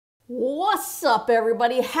What's up,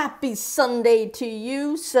 everybody? Happy Sunday to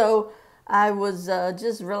you. So I was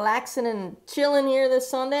just relaxing and chilling here this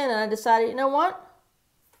Sunday, and I decided, you know what?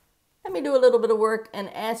 Let me do a little bit of work and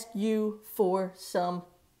ask you for some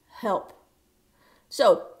help.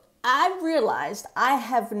 So I realized I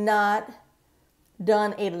have not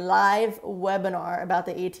done a live webinar about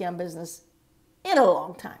the ATM business in a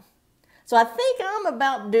long time. So I think I'm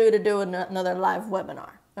about due to do another live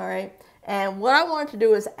webinar, all right? And what I wanted to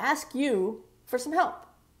do is ask you for some help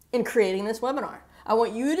in creating this webinar. I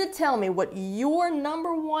want you to tell me what your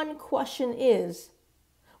number one question is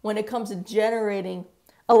when it comes to generating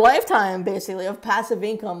a lifetime, basically, of passive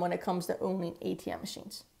income when it comes to owning ATM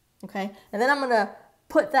machines, okay? And then I'm going to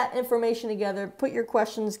put that information together, put your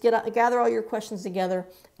questions, gather all your questions together,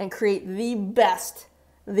 and create the best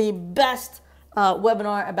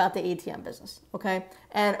webinar about the ATM business, okay?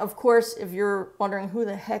 And of course, if you're wondering who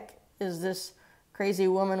the heck is this crazy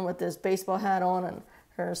woman with this baseball hat on and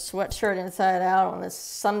her sweatshirt inside out on this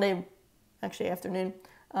Sunday, actually afternoon,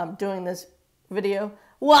 doing this video?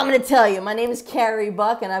 Well, I'm going to tell you. My name is Carey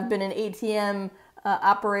Buck, and I've been an ATM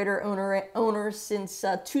operator owner since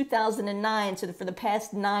 2009. So for the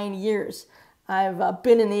past 9 years, I've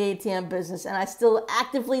been in the ATM business, and I still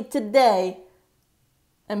actively today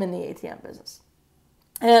am in the ATM business.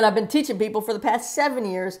 And I've been teaching people for the past 7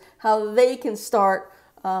 years how they can start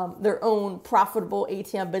their own profitable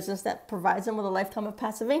ATM business that provides them with a lifetime of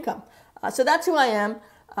passive income. So that's who I am.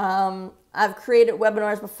 I've created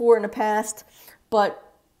webinars before in the past,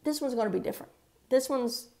 but this one's going to be different. This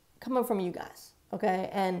one's coming from you guys,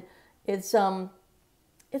 okay? And it's going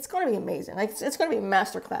to be amazing. Like it's going to be a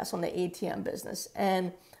masterclass on the ATM business,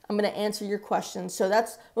 and I'm going to answer your questions. So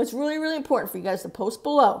that's what's really, really important for you guys to post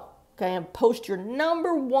below, okay? And post your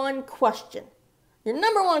number one question. Your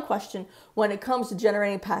number one question when it comes to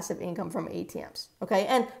generating passive income from ATMs, okay?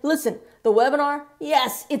 And listen, the webinar,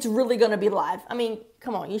 yes, it's really going to be live. I mean,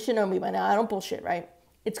 come on, you should know me by now. I don't bullshit, right?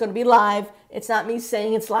 It's going to be live. It's not me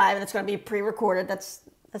saying it's live and it's going to be pre-recorded. That's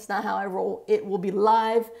not how I roll. It will be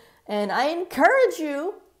live, and I encourage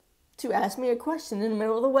you to ask me a question in the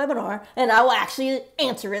middle of the webinar, and I will actually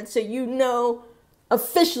answer it so you know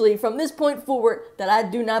officially from this point forward that I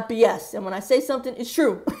do not BS. And when I say something, it's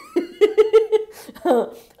true.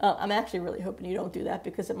 I'm actually really hoping you don't do that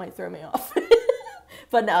because it might throw me off.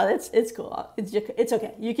 But no, it's cool. It's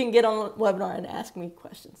okay. You can get on the webinar and ask me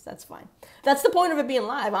questions. That's fine. That's the point of it being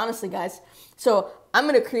live, honestly, guys. So I'm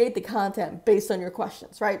going to create the content based on your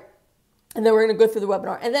questions, right? And then we're going to go through the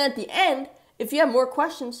webinar. And then at the end, if you have more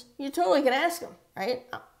questions, you totally can ask them, right?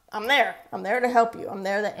 I'm there. I'm there to help you. I'm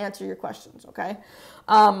there to answer your questions, okay?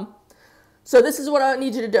 So this is what I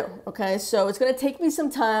need you to do, okay? So it's going to take me some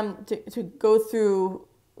time to go through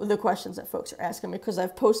the questions that folks are asking me because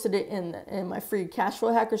I've posted it in my free Cash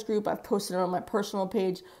Flow Hackers group. I've posted it on my personal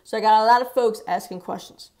page. So I got a lot of folks asking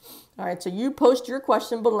questions. All right, so you post your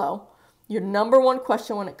question below, your number one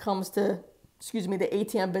question when it comes to, the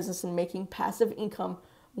ATM business and making passive income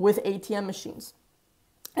with ATM machines.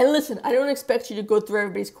 And listen, I don't expect you to go through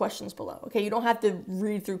everybody's questions below, okay? You don't have to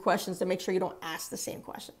read through questions to make sure you don't ask the same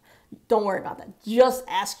question. Don't worry about that. Just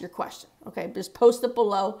ask your question, okay? Just post it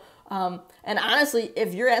below. And honestly,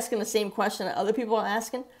 if you're asking the same question that other people are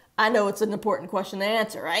asking, I know it's an important question to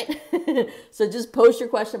answer, right? So just post your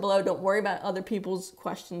question below. Don't worry about other people's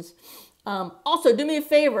questions. Also, do me a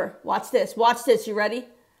favor. Watch this. Watch this. You ready?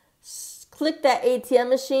 Click that ATM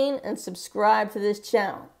machine and subscribe to this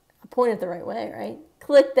channel. I pointed the right way, right?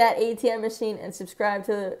 Click that ATM machine and subscribe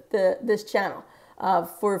to this channel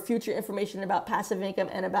for future information about passive income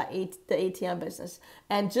and about the ATM business.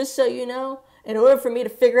 And just so you know, in order for me to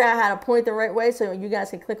figure out how to point the right way so you guys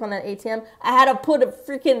can click on that ATM, I had to put a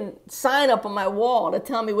freaking sign up on my wall to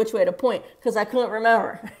tell me which way to point because I couldn't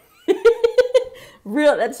remember.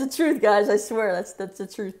 That's the truth, guys. I swear, that's the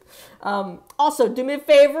truth. Also, do me a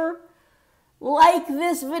favor. Like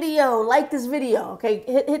this video, okay?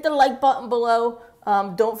 Hit the like button below.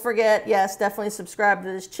 Don't forget, yes, definitely subscribe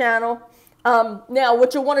to this channel. Now,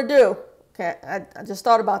 what you'll want to do, okay, I just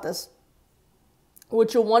thought about this.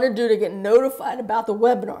 What you'll want to do to get notified about the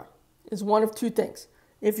webinar is one of two things.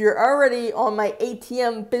 If you're already on my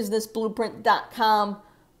ATMBusinessBlueprint.com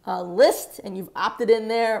list and you've opted in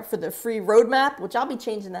there for the free roadmap, which I'll be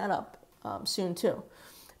changing that up soon too.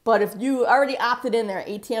 But if you already opted in there,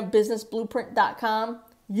 ATMBusinessBlueprint.com,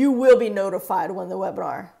 you will be notified when the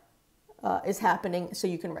webinar is happening so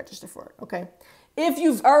you can register for it, okay? If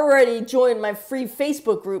you've already joined my free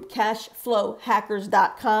Facebook group,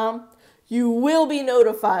 CashFlowHackers.com, you will be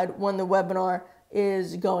notified when the webinar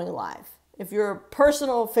is going live. If you're a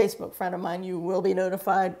personal Facebook friend of mine, you will be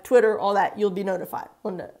notified. Twitter, all that, you'll be notified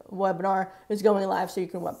when the webinar is going live so you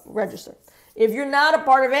can register. If you're not a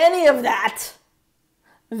part of any of that,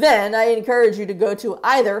 then I encourage you to go to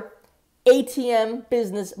either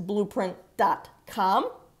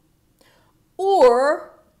atmbusinessblueprint.com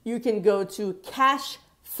or you can go to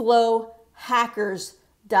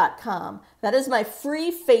cashflowhackers.com. That is my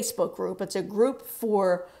free Facebook group. It's a group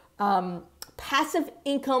for passive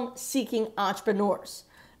income seeking entrepreneurs.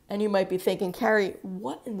 And you might be thinking, Carey,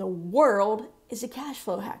 what in the world is a cash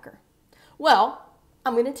flow hacker? Well,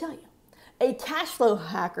 I'm going to tell you. A cash flow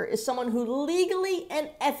hacker is someone who legally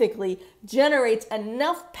and ethically generates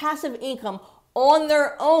enough passive income on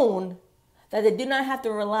their own that they do not have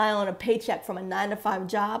to rely on a paycheck from a 9-to-5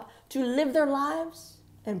 job to live their lives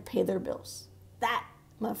and pay their bills. That,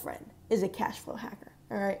 my friend, is a cash flow hacker.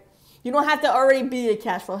 All right. You don't have to already be a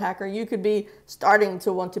cash flow hacker. You could be starting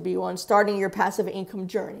to want to be one, starting your passive income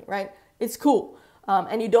journey, right? It's cool.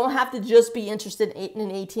 And you don't have to just be interested in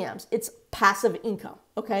ATMs. It's passive income,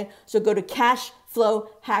 okay? So go to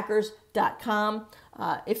cashflowhackers.com.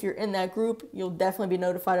 If you're in that group, you'll definitely be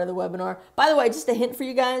notified of the webinar. By the way, just a hint for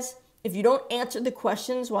you guys, if you don't answer the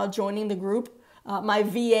questions while joining the group, my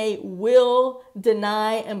VA will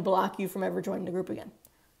deny and block you from ever joining the group again.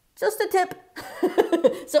 Just a tip.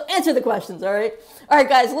 So answer the questions, all right? All right,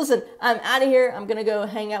 guys, listen, I'm out of here. I'm going to go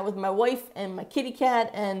hang out with my wife and my kitty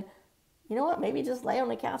cat, and you know what? Maybe just lay on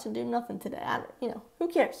the couch and do nothing today. Who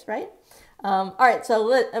cares, right? All right,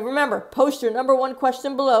 so remember, post your #1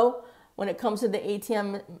 question below when it comes to the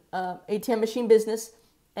ATM machine business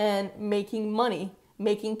and making money,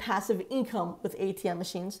 making passive income with ATM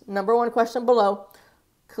machines. #1 question below.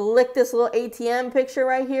 Click this little ATM picture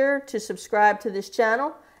right here to subscribe to this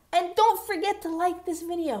channel. And don't forget to like this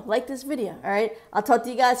video. Like this video, all right? I'll talk to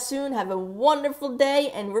you guys soon. Have a wonderful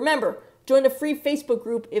day. And remember, join the free Facebook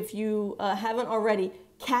group if you haven't already,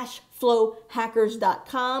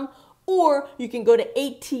 cashflowhackers.com. Or you can go to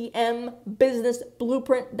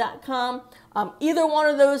atmbusinessblueprint.com. Either one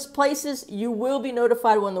of those places, you will be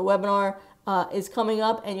notified when the webinar is coming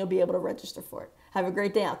up and you'll be able to register for it. Have a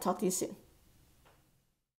great day. I'll talk to you soon.